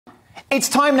It's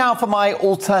time now for my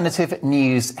alternative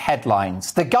news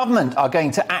headlines. The government are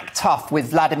going to act tough with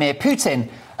Vladimir Putin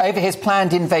over his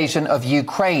planned invasion of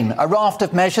Ukraine. A raft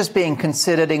of measures being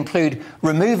considered include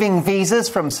removing visas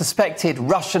from suspected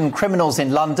Russian criminals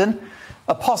in London,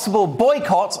 a possible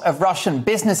boycott of Russian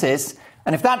businesses,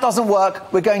 and if that doesn't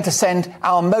work, we're going to send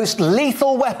our most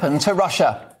lethal weapon to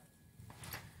Russia.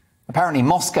 Apparently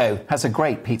Moscow has a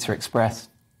great Pizza Express.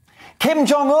 Kim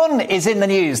Jong-un is in the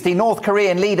news. The North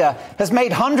Korean leader has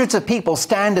made hundreds of people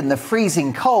stand in the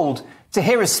freezing cold to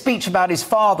hear a speech about his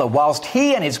father, whilst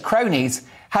he and his cronies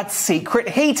had secret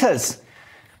heaters.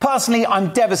 Personally,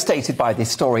 I'm devastated by this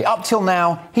story. Up till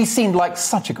now, he seemed like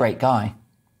such a great guy.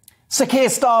 Sir Keir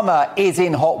Starmer is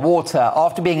in hot water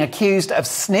after being accused of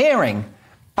sneering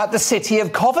at the city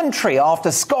of Coventry after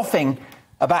scoffing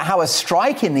about how a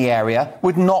strike in the area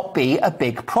would not be a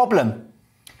big problem.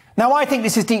 Now, I think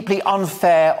this is deeply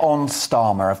unfair on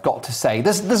Starmer, I've got to say.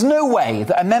 There's no way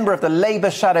that a member of the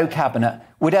Labour shadow cabinet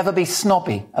would ever be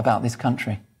snobby about this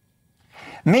country.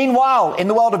 Meanwhile, in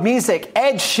the world of music,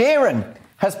 Ed Sheeran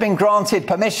has been granted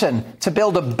permission to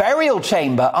build a burial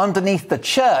chamber underneath the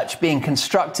church being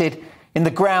constructed in the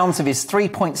grounds of his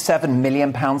 £3.7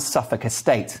 million Suffolk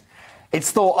estate. It's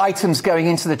thought items going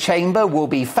into the chamber will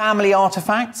be family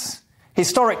artefacts,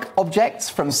 historic objects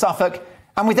from Suffolk,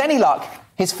 and with any luck,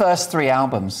 his first 3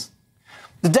 albums.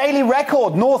 The Daily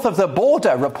Record, north of the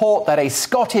border, report that a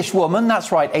Scottish woman,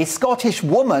 that's right, a Scottish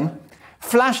woman,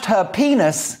 flashed her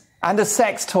penis and a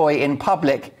sex toy in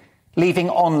public, leaving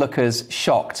onlookers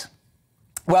shocked.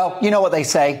 Well, you know what they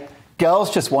say,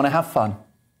 girls just want to have fun.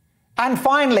 And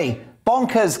finally,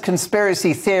 bonkers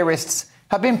conspiracy theorists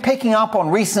have been picking up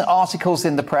on recent articles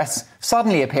in the press,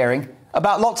 suddenly appearing,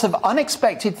 about lots of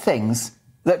unexpected things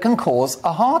that can cause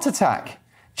a heart attack.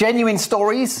 Genuine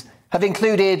stories have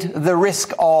included the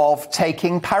risk of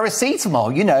taking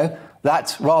paracetamol, you know,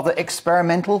 that rather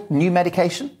experimental new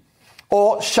medication.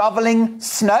 Or shoveling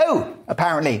snow,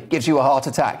 apparently, gives you a heart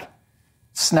attack.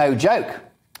 Snow joke.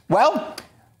 Well,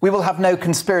 we will have no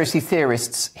conspiracy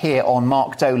theorists here on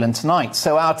Mark Dolan tonight,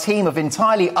 so our team of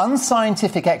entirely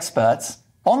unscientific experts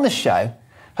on the show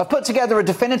have put together a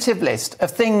definitive list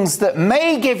of things that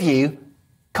may give you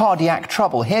cardiac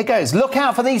trouble. Here goes. Look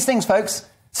out for these things, folks.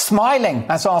 Smiling,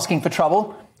 that's asking for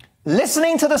trouble.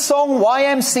 Listening to the song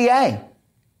YMCA.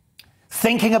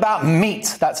 Thinking about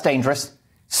meat, that's dangerous.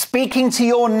 Speaking to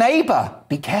your neighbour,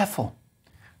 be careful.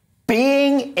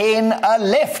 Being in a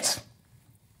lift,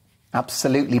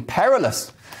 absolutely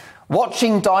perilous.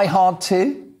 Watching Die Hard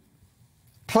 2.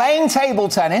 Playing table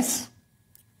tennis.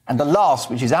 And the last,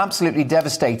 which is absolutely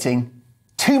devastating,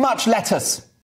 too much lettuce.